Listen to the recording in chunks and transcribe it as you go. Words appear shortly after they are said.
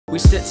We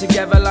stick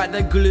together like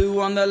the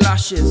glue on the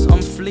lashes, on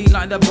fleek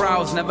like the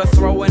brows, never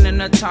throwing in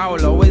a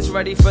towel, always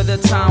ready for the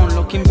town,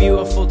 looking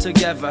beautiful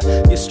together.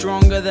 You're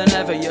stronger than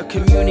ever, your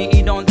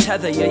community don't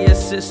tether, yeah, your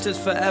sisters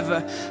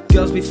forever.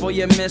 Girls before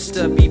you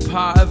mister, be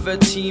part of a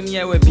team,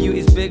 yeah, we're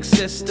beauty's big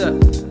sister.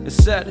 It's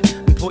said,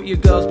 and put your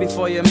girls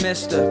before you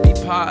mister, be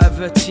part of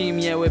a team,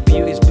 yeah, we're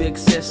beauty's big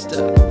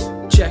sister.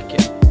 Check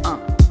it.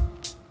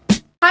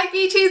 Hi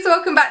beauties,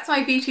 welcome back to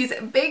my Beauty's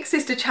Big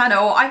Sister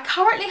channel. I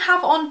currently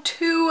have on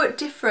two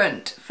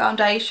different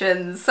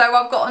foundations. So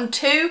I've got on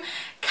two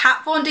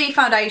Kat Von D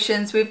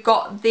foundations. We've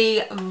got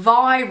the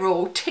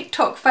viral,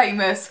 TikTok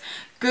famous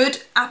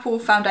Good Apple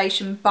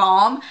Foundation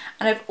Balm,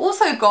 and I've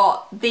also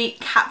got the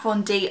Kat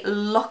Von D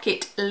Lock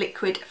It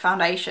Liquid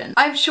Foundation.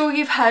 I'm sure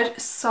you've heard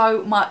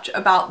so much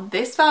about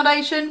this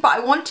foundation, but I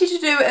wanted to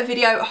do a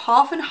video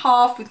half and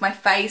half with my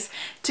face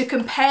to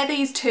compare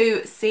these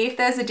two, see if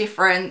there's a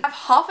difference. I have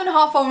half and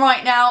half on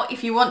right now.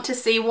 If you want to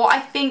see what I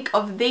think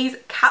of these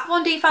Kat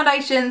Von D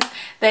foundations,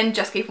 then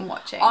just keep on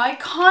watching. I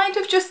kind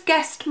of just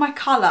guessed my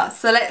colour,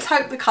 so let's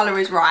hope the colour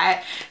is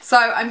right. So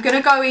I'm going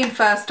to go in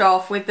first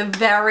off with the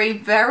very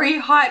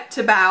hyped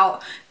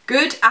about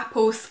Good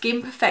Apple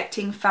Skin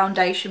Perfecting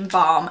Foundation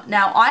Balm.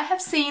 Now I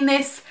have seen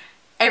this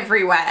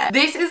everywhere.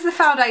 This is the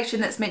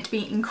foundation that's meant to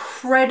be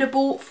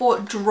incredible for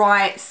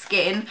dry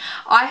skin.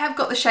 I have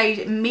got the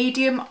shade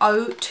Medium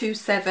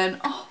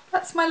 027. Oh,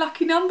 that's my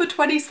lucky number,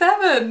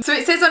 27. So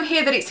it says on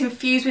here that it's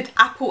infused with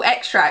apple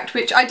extract,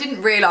 which I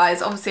didn't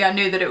realise. Obviously I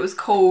knew that it was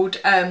called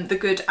the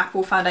Good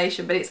Apple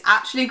Foundation, but it's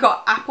actually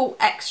got apple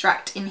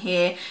extract in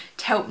here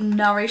to help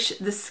nourish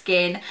the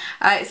skin.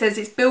 It says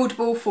it's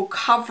buildable for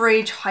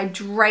coverage,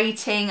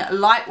 hydrating,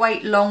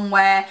 lightweight long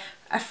wear,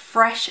 a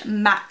fresh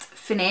matte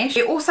finish.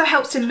 It also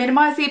helps to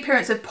minimise the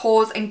appearance of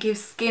pores and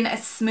gives skin a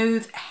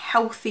smooth,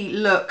 healthy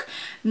look.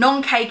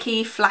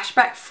 Non-cakey,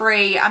 flashback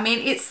free. I mean,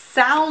 it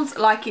sounds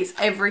like it's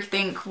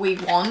everything we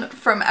want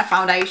from a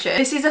foundation.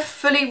 This is a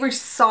fully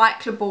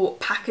recyclable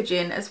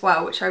packaging as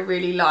well, which I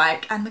really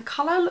like, and the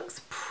colour looks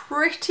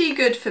pretty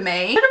good for me.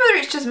 I don't know whether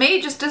it's just me,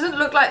 it just doesn't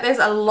look like there's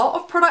a lot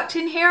of product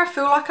in here. I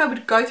feel like I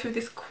would go through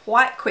this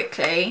quite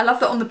quickly. I love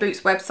that on the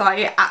Boots website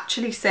it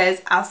actually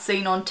says as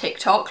seen on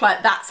TikTok,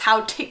 like that's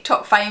how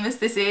TikTok famous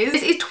this is.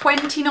 This is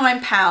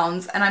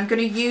 £29 and I'm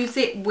going to use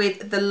it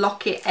with the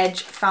Lock It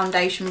Edge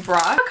foundation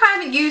brush. I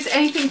haven't used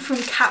anything from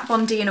Kat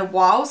Von D in a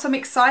while, so I'm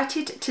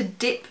excited to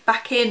dip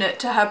back in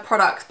to her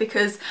products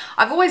because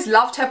I've always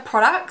loved her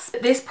products.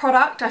 This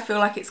product, I feel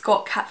like it's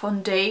got Kat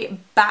Von D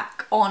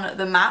back on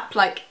the map.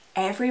 Like,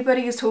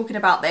 everybody is talking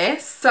about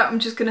this. So I'm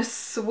just going to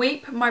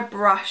sweep my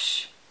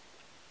brush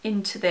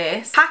into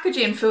this.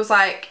 Packaging feels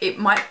like it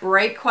might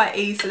break quite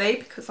easily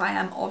because I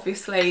am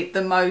obviously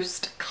the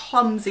most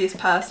clumsiest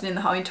person in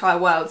the whole entire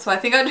world. So I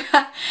think I'd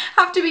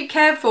have to be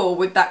careful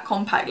with that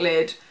compact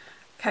lid.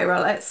 Okay,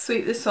 well, let's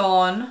sweep this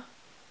on.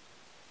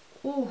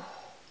 Ooh,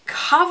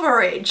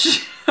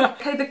 coverage.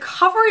 Okay, the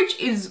coverage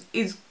is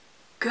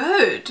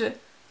good.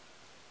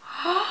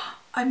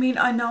 I mean,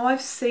 I know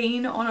I've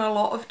seen on a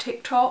lot of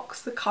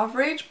TikToks the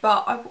coverage,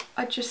 but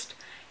I just,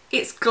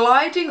 it's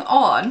gliding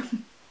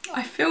on.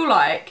 I feel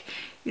like,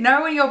 you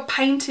know when you're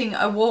painting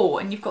a wall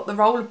and you've got the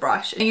roller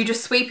brush and you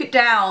just sweep it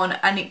down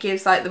and it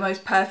gives like the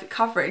most perfect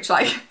coverage.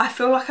 Like, I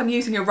feel like I'm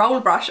using a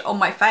roller brush on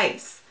my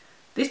face.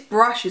 This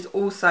brush is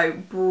also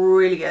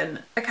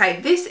brilliant. Okay,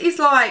 this is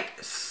like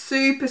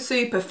super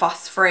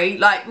fuss free,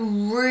 like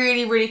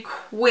really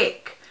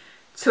quick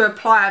to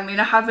apply. I mean,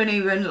 I haven't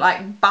even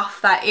like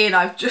buffed that in,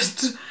 I've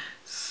just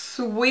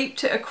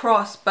sweeped it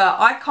across, but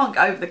I can't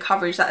get over the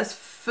coverage. That has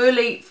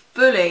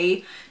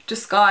fully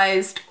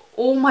disguised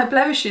all my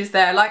blemishes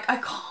there. Like,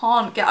 I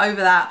can't get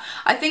over that.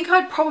 I think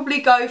I'd probably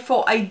go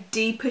for a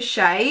deeper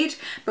shade,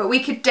 but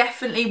we could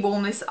definitely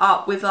warm this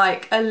up with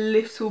like a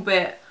little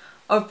bit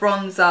of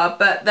bronzer.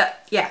 But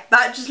that, yeah,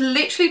 that just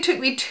literally took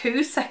me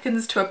 2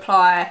 seconds to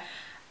apply.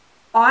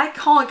 I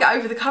can't get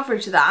over the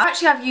coverage of that.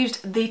 Actually, I've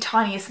used the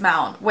tiniest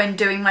amount when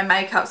doing my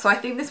makeup, so I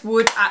think this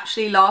would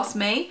actually last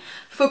me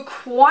for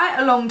quite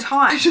a long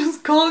time. I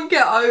just can't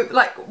get over,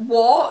 like,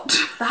 what?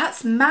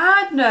 That's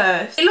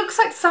madness. It looks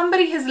like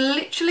somebody has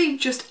literally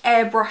just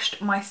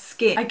airbrushed my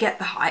skin. I get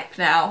the hype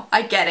now.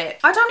 I get it.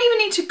 I don't even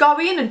need to go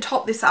in and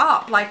top this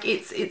up. Like,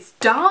 it's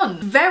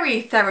done.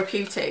 Very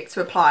therapeutic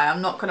to apply,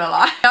 I'm not gonna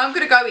lie. Now I'm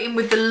gonna go in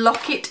with the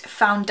Lock It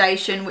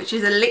foundation, which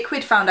is a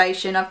liquid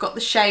foundation. I've got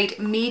the shade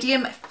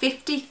Medium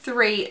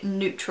 53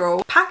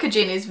 Neutral.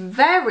 Packaging is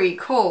very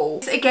cool.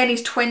 This again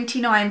is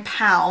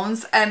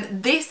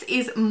 £29. This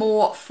is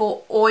more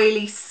for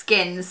oily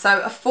skin,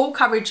 so a full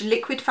coverage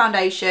liquid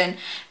foundation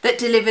that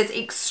delivers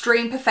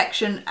extreme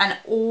perfection and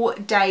all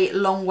day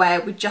long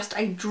wear with just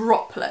a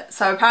droplet.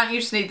 So apparently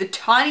you just need the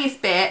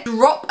tiniest bit,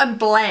 drop and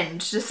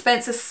blend.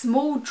 Dispense a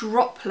small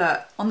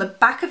droplet on the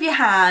back of your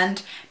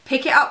hand,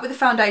 pick it up with a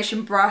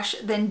foundation brush,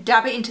 then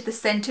dab it into the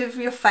center of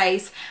your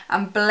face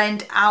and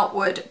blend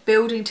outward,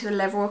 building to the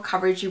level of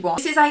coverage you want.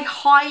 This is a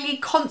highly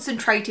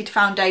concentrated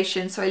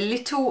foundation, so a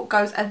little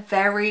goes a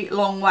very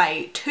long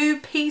way.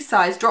 2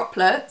 pea-sized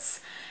droplets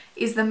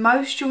is the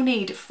most you'll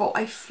need for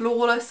a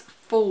flawless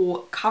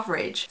full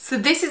coverage. So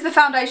this is the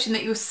foundation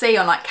that you'll see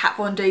on like Kat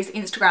Von D's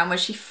Instagram where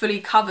she fully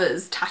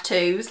covers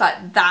tattoos.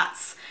 Like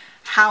that's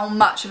how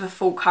much of a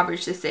full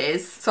coverage this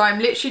is. So I'm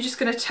literally just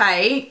going to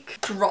take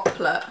a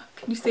droplet.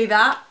 Can you see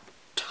that?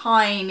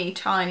 Tiny,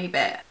 tiny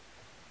bit.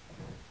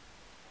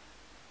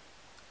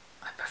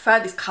 I prefer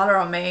this colour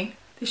on me.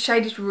 This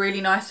shade is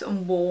really nice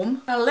and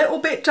warm. A little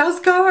bit does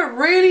go a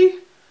really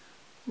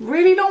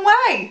long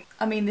way.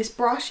 I mean, this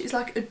brush is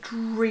like a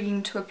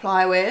dream to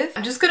apply with.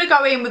 I'm just going to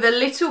go in with a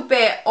little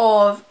bit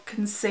of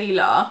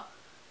concealer,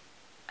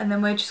 and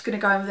then we're just going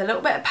to go in with a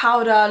little bit of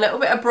powder, a little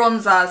bit of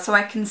bronzer, so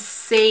I can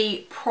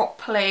see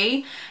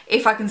properly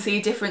if I can see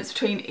a difference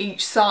between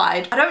each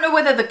side. I don't know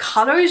whether the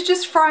colour is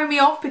just throwing me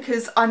off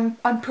because I'm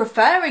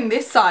preferring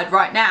this side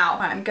right now.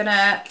 I'm going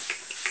to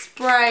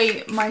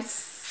spray my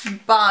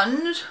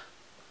sponge.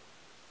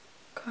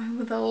 Going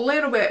with a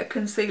little bit of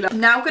concealer.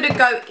 Now I'm going to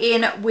go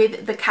in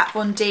with the Kat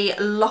Von D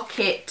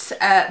Lock-It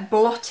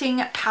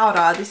blotting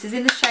powder. This is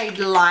in the shade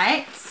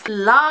Light.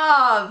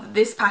 Love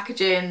this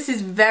packaging. This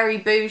is very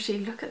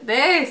bougie. Look at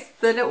this.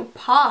 The little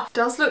puff. It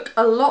does look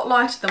a lot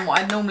lighter than what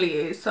I normally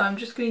use. So I'm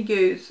just going to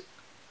use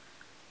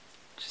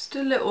just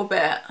a little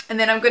bit. And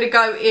then I'm going to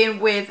go in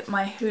with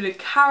my Hula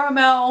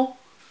Caramel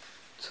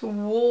to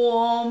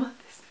warm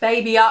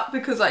baby up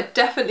because I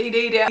definitely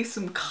need it.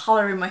 Some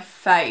colour in my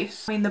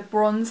face. I mean, the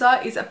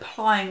bronzer is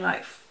applying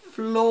like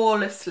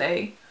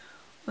flawlessly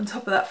on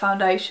top of that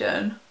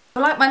foundation. I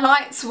feel like my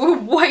lights were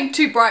way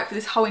too bright for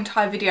this whole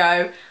entire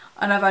video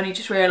and I've only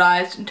just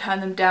realised and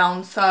turned them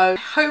down, so I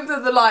hope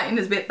that the lighting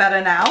is a bit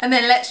better now. And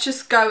then let's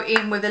just go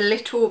in with a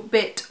little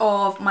bit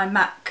of my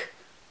MAC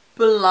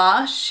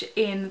blush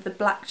in the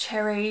Black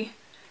Cherry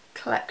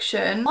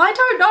collection. I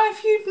don't know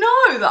if you'd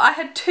know that I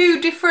had two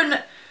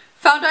different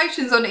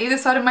foundations on either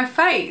side of my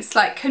face.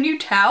 Like, can you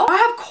tell? I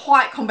have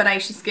quite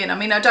combination skin. I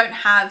mean, I don't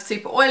have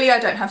super oily, I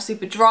don't have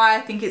super dry.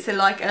 I think it's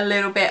like a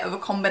little bit of a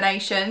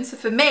combination. So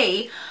for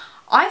me,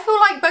 I feel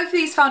like both of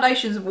these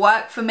foundations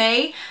work for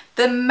me.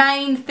 The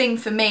main thing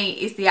for me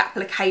is the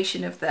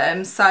application of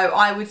them. So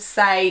I would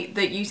say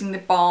that using the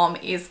balm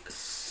is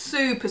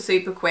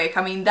super quick.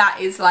 I mean, that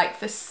is like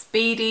for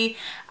speedy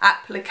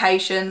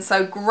application,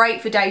 so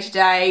great for day to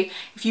day.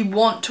 If you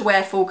want to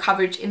wear full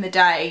coverage in the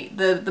day,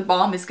 the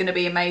balm is going to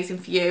be amazing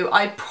for you.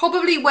 I'd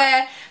probably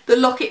wear the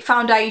Lock-It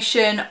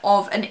foundation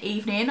of an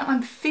evening.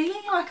 I'm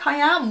feeling like I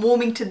am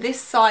warming to this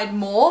side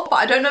more, but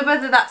I don't know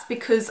whether that's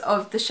because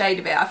of the shade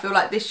of it. I feel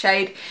like this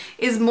shade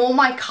is more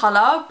my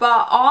colour,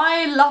 but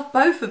I love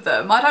both of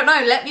them. I don't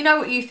know, let me know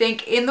what you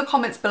think in the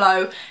comments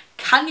below.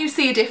 Can you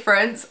see a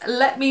difference?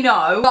 Let me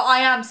know. But I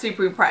am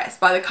super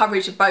impressed by the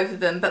coverage of both of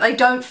them, but they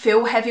don't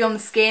feel heavy on the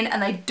skin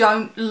and they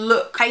don't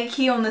look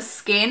cakey on the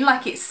skin.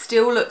 Like, it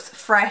still looks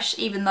fresh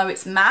even though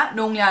it's matte.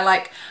 Normally I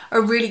like a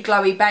really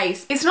glowy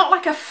base. It's not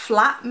like a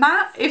flat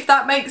matte, if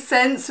that makes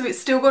sense, so it's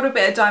still got a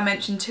bit of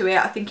dimension to it.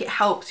 I think it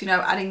helps, you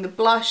know, adding the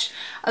blush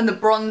and the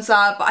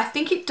bronzer, but I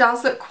think it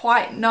does look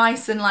quite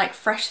nice and like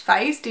fresh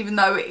faced even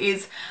though it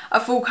is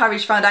a full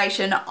coverage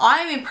foundation.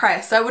 I'm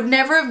impressed. I would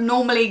never have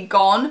normally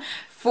gone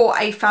for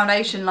a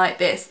foundation like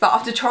this, but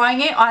after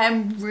trying it, I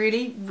am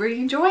really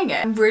enjoying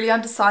it. I'm really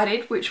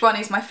undecided which one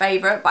is my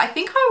favourite, but I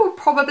think I will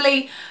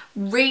probably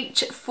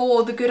reach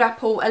for the Good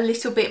Apple a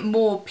little bit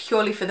more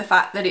purely for the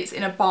fact that it's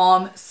in a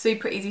balm,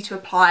 super easy to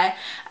apply,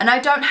 and I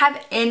don't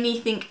have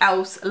anything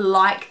else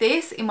like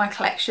this in my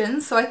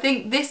collection, so I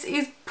think this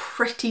is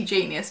pretty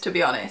genius, to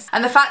be honest.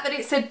 And the fact that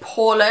it said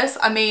poreless,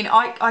 I mean,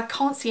 I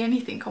can't see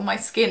anything on my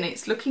skin.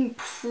 It's looking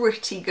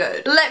pretty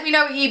good. Let me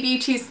know what you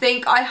beauties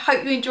think. I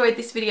hope you enjoyed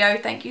this video.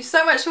 Thank you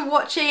so much for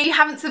watching. If you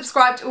haven't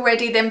subscribed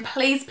already, then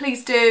please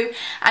do,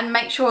 and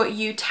make sure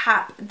you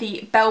tap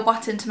the bell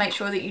button to make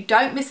sure that you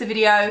don't miss a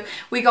video.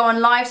 We go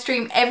on live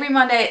stream every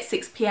Monday at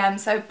 6 PM,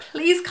 so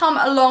please come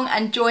along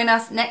and join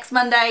us next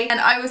Monday, and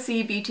I will see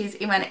you beauties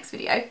in my next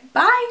video.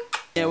 Bye!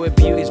 Yeah, we're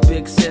Beauty's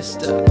big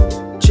sister.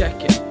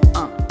 Check it.